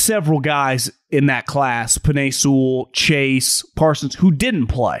they had several guys in that class, Penei Sewell, Chase, Parsons, who didn't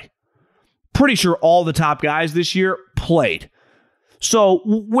play. Pretty sure all the top guys this year played. So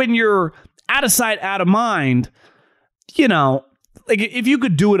when you're out of sight, out of mind, if you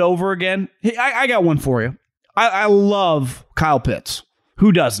could do it over again, I got one for you. I love Kyle Pitts.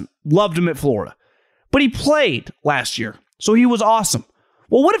 Who doesn't? Loved him at Florida. But he played last year, so he was awesome.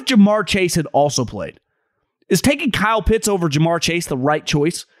 Well, what if Jamar Chase had also played? Is taking Kyle Pitts over Jamar Chase the right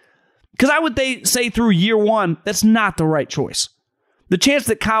choice? Because I would say through year one, that's not the right choice. The chance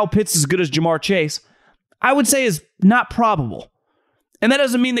that Kyle Pitts is as good as Jamar Chase, I would say is not probable. And that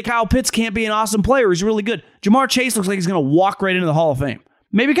doesn't mean that Kyle Pitts can't be an awesome player. He's really good. Jamar Chase looks like he's going to walk right into the Hall of Fame.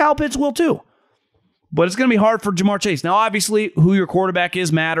 Maybe Kyle Pitts will too. But it's going to be hard for Jamar Chase. Now, obviously, who your quarterback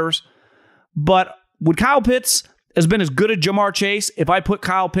is matters. But would Kyle Pitts have been as good as Jamar Chase if I put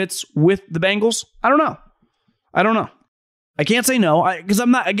Kyle Pitts with the Bengals? I don't know. I can't say no because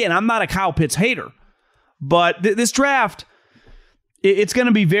I'm not a Kyle Pitts hater. But this draft, it's going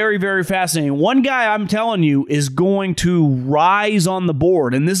to be very, very fascinating. One guy I'm telling you is going to rise on the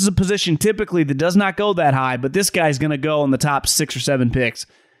board. And this is a position typically that does not go that high. But this guy's going to go in the top 6 or 7 picks.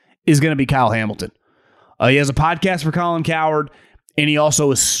 Is going to be Kyle Hamilton. He has a podcast for Colin Cowherd, and he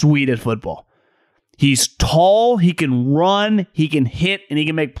also is sweet at football. He's tall, he can run, he can hit, and he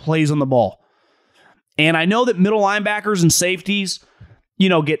can make plays on the ball. And I know that middle linebackers and safeties,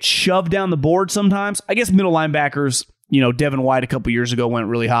 get shoved down the board sometimes. I guess middle linebackers, Devin White a couple years ago went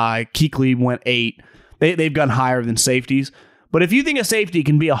really high. Kuechly went 8. They've gone higher than safeties. But if you think a safety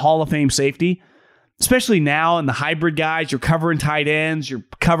can be a Hall of Fame safety, especially now in the hybrid guys, you're covering tight ends, you're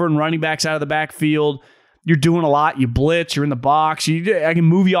covering running backs out of the backfield, you're doing a lot. You blitz. You're in the box. I can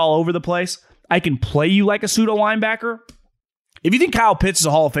move you all over the place. I can play you like a pseudo linebacker. If you think Kyle Pitts is a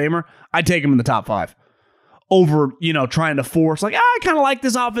Hall of Famer, I'd take him in the top 5 over, trying to force I kind of like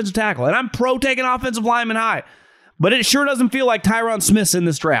this offensive tackle. And I'm pro taking offensive linemen high. But it sure doesn't feel like Tyron Smith's in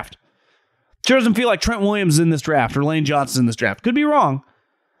this draft. Sure doesn't feel like Trent Williams is in this draft or Lane Johnson's in this draft. Could be wrong.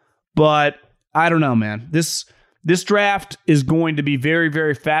 But I don't know, man. This draft is going to be very,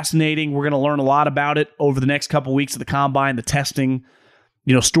 very fascinating. We're going to learn a lot about it over the next couple weeks of the combine, the testing.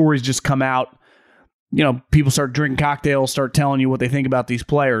 Stories just come out. People start drinking cocktails, start telling you what they think about these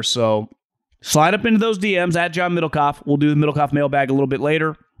players. So slide up into those DMs at John Middlecoff. We'll do the Middlecoff mailbag a little bit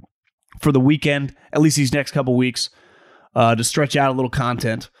later for the weekend, at least these next couple weeks, to stretch out a little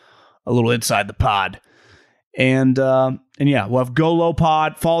content. a little inside the pod. And yeah, we'll have Go Low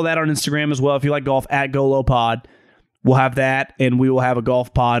Pod. Follow that on Instagram as well if you like golf, at Go Low Pod. We'll have that, and we will have a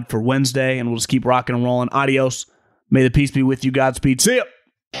golf pod for Wednesday, and we'll just keep rocking and rolling. Adios. May the peace be with you. Godspeed. See ya.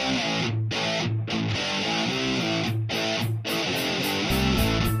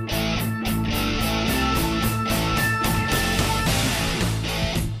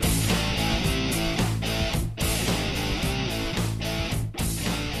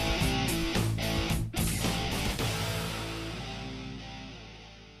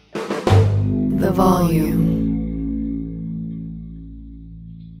 The volume.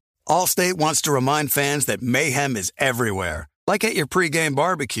 Allstate wants to remind fans that mayhem is everywhere, like at your pregame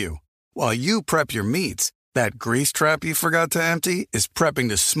barbecue. While you prep your meats, that grease trap you forgot to empty is prepping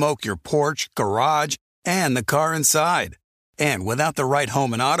to smoke your porch, garage, and the car inside. And without the right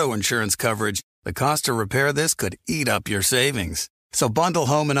home and auto insurance coverage, the cost to repair this could eat up your savings. So bundle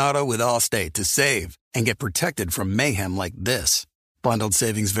home and auto with Allstate to save and get protected from mayhem like this. Bundled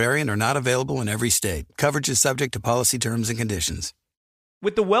savings vary and are not available in every state. Coverage is subject to policy terms and conditions.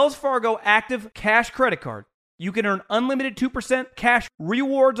 With the Wells Fargo Active Cash Credit Card, you can earn unlimited 2% cash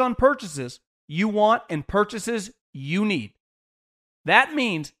rewards on purchases you want and purchases you need. That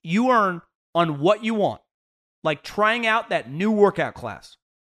means you earn on what you want, like trying out that new workout class,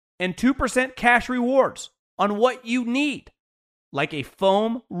 and 2% cash rewards on what you need, like a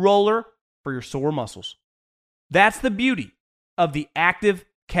foam roller for your sore muscles. That's the beauty of the Active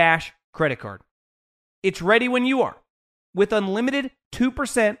Cash Credit Card. It's ready when you are, with unlimited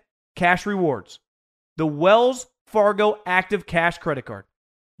 2% cash rewards. The Wells Fargo Active Cash Credit Card.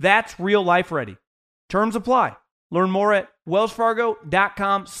 That's real life ready. Terms apply. Learn more at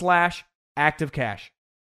wellsfargo.com/activecash.